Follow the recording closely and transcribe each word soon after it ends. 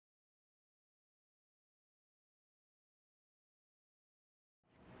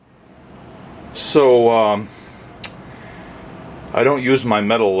So I don't use my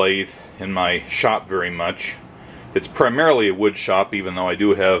metal lathe in my shop very much. It's primarily a wood shop, even though I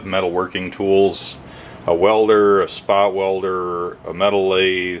do have metalworking tools, a welder, a spot welder, a metal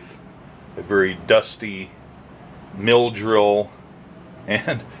lathe, a very dusty mill drill,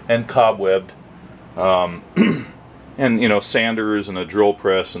 and cobwebbed, and sanders and a drill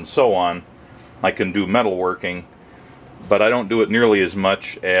press and so on. I can do metalworking, but I don't do it nearly as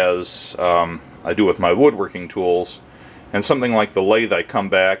much as I do with my woodworking tools. And something like the lathe, I come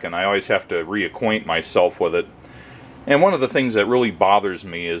back and I always have to reacquaint myself with it. And one of the things that really bothers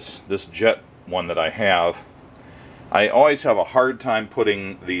me is this jet one that I have. I always have a hard time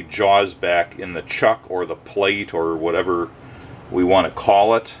putting the jaws back in the chuck or the plate or whatever we want to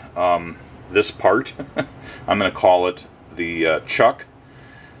call it. This part, I'm going to call it the chuck.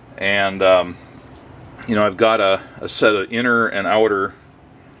 And I've got a set of inner and outer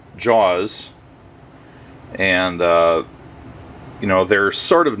jaws, and they're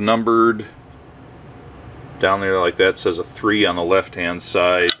sort of numbered. Down there like that says a 3 on the left hand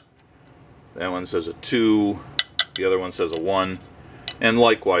side, that one says a 2, the other one says a 1, and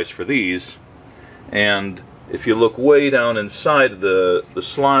likewise for these. And if you look way down inside the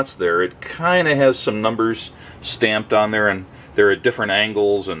slots there, it kind of has some numbers stamped on there, and they're at different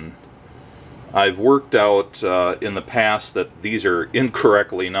angles, and I've worked out in the past that these are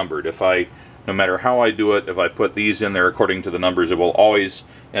incorrectly numbered. No matter how I do it, if I put these in there according to the numbers, it will always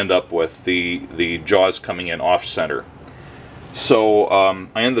end up with the jaws coming in off center. So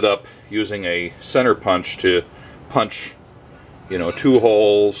I ended up using a center punch to punch 2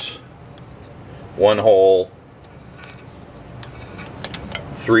 holes, 1 hole,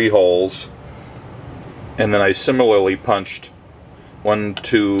 3 holes, and then I similarly punched 1,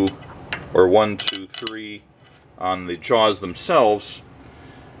 2, 3 on the jaws themselves,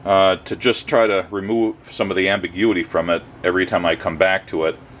 to just try to remove some of the ambiguity from it every time I come back to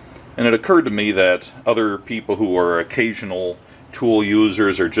it. And it occurred to me that other people who are occasional tool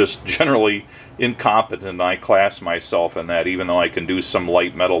users are just generally incompetent, and I class myself in that, even though I can do some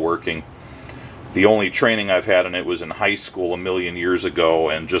light metalworking. The only training I've had in it was in high school a million years ago,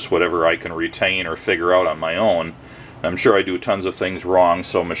 and just whatever I can retain or figure out on my own. I'm sure I do tons of things wrong,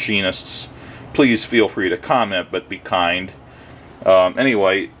 so machinists, please feel free to comment, but be kind.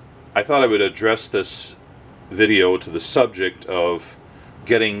 Anyway, I thought I would address this video to the subject of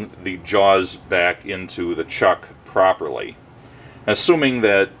getting the jaws back into the chuck properly. Assuming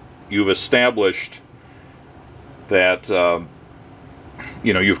that you've established that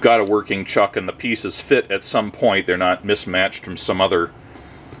you've got a working chuck and the pieces fit at some point, they're not mismatched from some other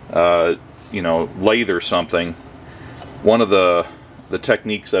lathe or something. One of the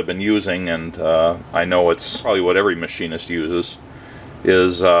techniques I've been using, and I know it's probably what every machinist uses,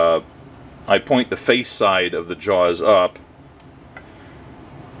 is I point the face side of the jaws up,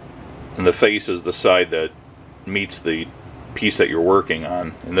 and the face is the side that meets the piece that you're working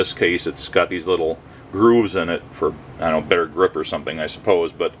on. In this case, it's got these little grooves in it for, I don't know, better grip or something, I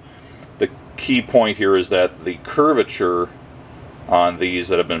suppose. But the key point here is that the curvature on these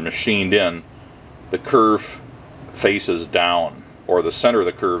that have been machined in, the curve faces down, or the center of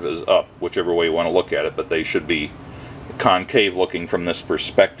the curve is up, whichever way you want to look at it, but they should be concave looking from this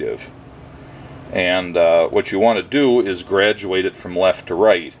perspective. And what you want to do is graduate it from left to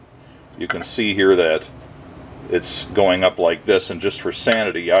right. You can see here that it's going up like this, and just for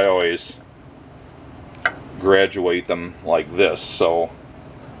sanity I always graduate them like this, so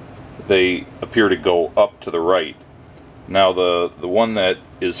they appear to go up to the right. Now the one that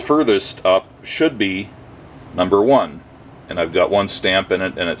is furthest up should be number 1, and I've got 1 stamp in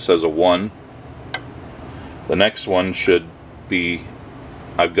it and it says a 1. The next one should be,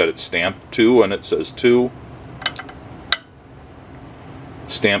 I've got it stamped 2 and it says 2.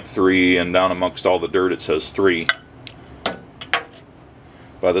 Stamp 3, and down amongst all the dirt it says 3.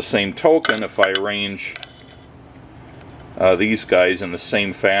 By the same token, if I arrange these guys in the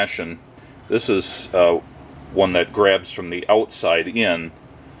same fashion, this is one that grabs from the outside in,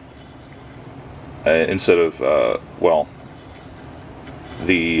 instead of, well,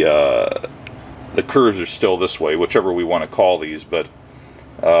 the curves are still this way, whichever we want to call these, but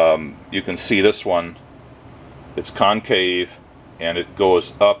you can see this one, it's concave, and it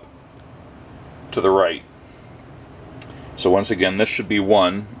goes up to the right. So once again, this should be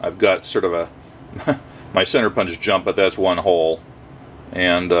 1. I've got sort of a my center punch jump, but that's 1 hole,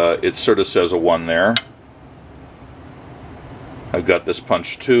 and it sort of says a 1 there. I've got this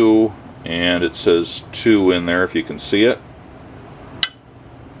punch 2, and it says 2 in there if you can see it.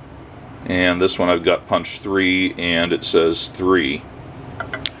 And this one I've got punch 3, and it says 3.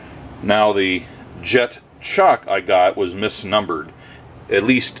 Now the jet chuck I got was misnumbered. At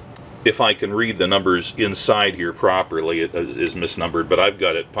least if I can read the numbers inside here properly, it is misnumbered, but I've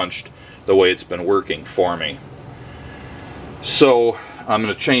got it punched the way it's been working for me. So I'm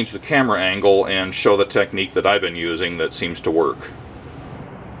going to change the camera angle and show the technique that I've been using that seems to work.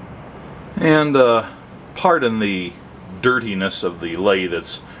 And pardon the dirtiness of the lathe.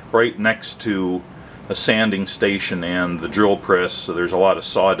 It's right next to a sanding station and the drill press, so there's a lot of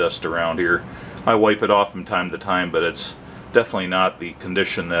sawdust around here. I wipe it off from time to time, but it's definitely not the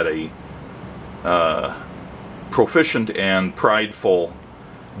condition that a proficient and prideful,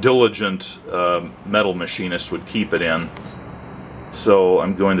 diligent metal machinist would keep it in. So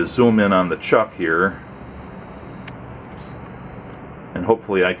I'm going to zoom in on the chuck here, and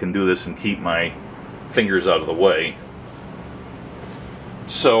hopefully I can do this and keep my fingers out of the way.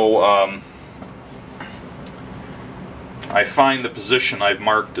 So I find the position I've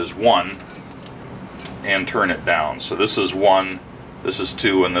marked as 1 and turn it down. So this is 1, this is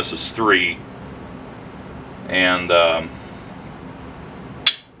 2, and this is 3. And I'm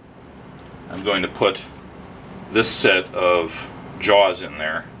going to put this set of jaws in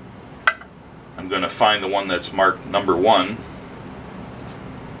there. I'm going to find the one that's marked number 1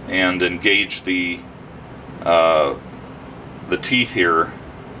 and engage the teeth here.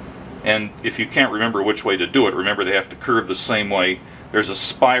 And if you can't remember which way to do it, remember they have to curve the same way. There's a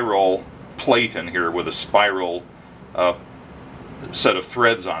spiral plate in here with a spiral set of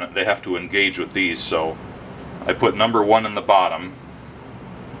threads on it. They have to engage with these. So I put number 1 in the bottom,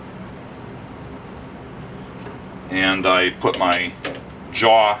 and I put my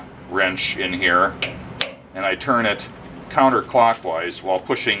jaw wrench in here, and I turn it counterclockwise while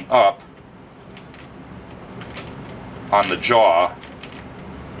pushing up on the jaw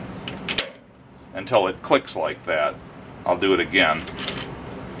until it clicks like that. I'll do it again.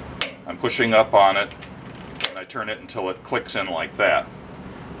 I'm pushing up on it, and I turn it until it clicks in like that.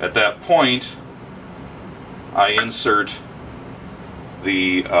 At that point, I insert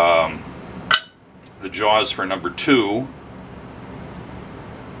the jaws for number 2,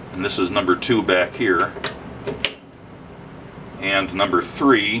 and this is number 2 back here, and number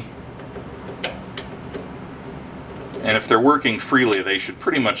 3. And if they're working freely, they should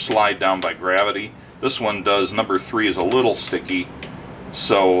pretty much slide down by gravity. This one does. Number 3 is a little sticky,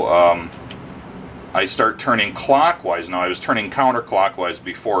 so I start turning clockwise. Now I was turning counterclockwise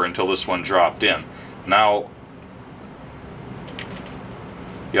before until this one dropped in. Now,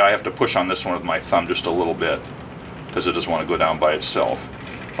 yeah, I have to push on this one with my thumb just a little bit because it doesn't want to go down by itself.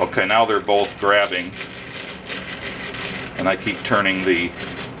 Okay, now they're both grabbing, and I keep turning the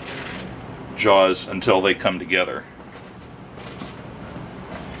jaws until they come together.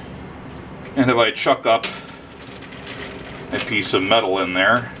 And if I chuck up a piece of metal in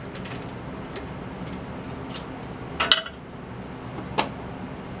there,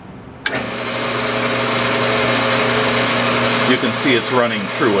 you can see it's running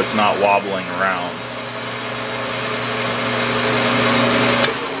true, it's not wobbling around.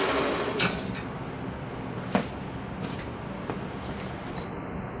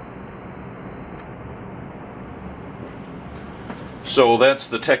 So that's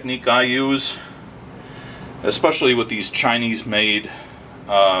the technique I use, especially with these Chinese-made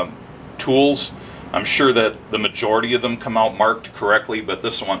tools. I'm sure that the majority of them come out marked correctly, but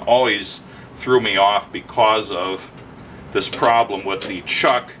this one always threw me off because of this problem with the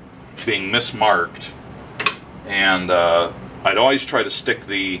chuck being mismarked. And I'd always try to stick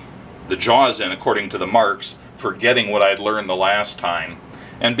the jaws in according to the marks, forgetting what I'd learned the last time.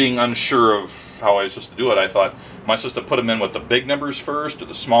 And being unsure of how I was supposed to do it, I thought, am I supposed to put them in with the big numbers first or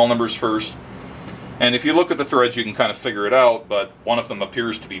the small numbers first? And if you look at the threads, you can kind of figure it out, but one of them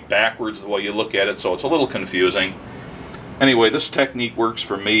appears to be backwards the way you look at it, so it's a little confusing. Anyway, this technique works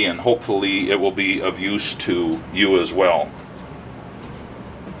for me, and hopefully it will be of use to you as well.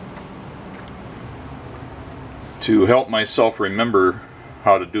 To help myself remember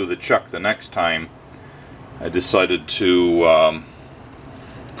how to do the chuck the next time, I decided to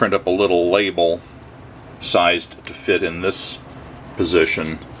print up a little label sized to fit in this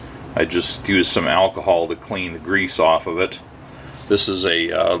position. I just used some alcohol to clean the grease off of it. This is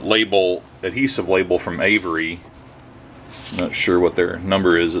a label, adhesive label from Avery. I'm not sure what their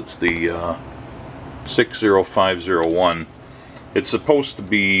number is. It's the 60501. It's supposed to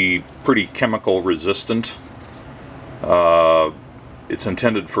be pretty chemical resistant. It's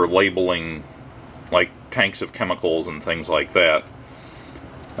intended for labeling like tanks of chemicals and things like that.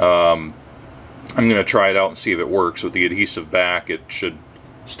 I'm going to try it out and see if it works. With the adhesive back, it should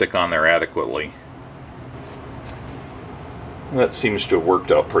stick on there adequately. That seems to have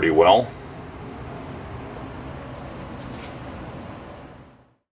worked out pretty well.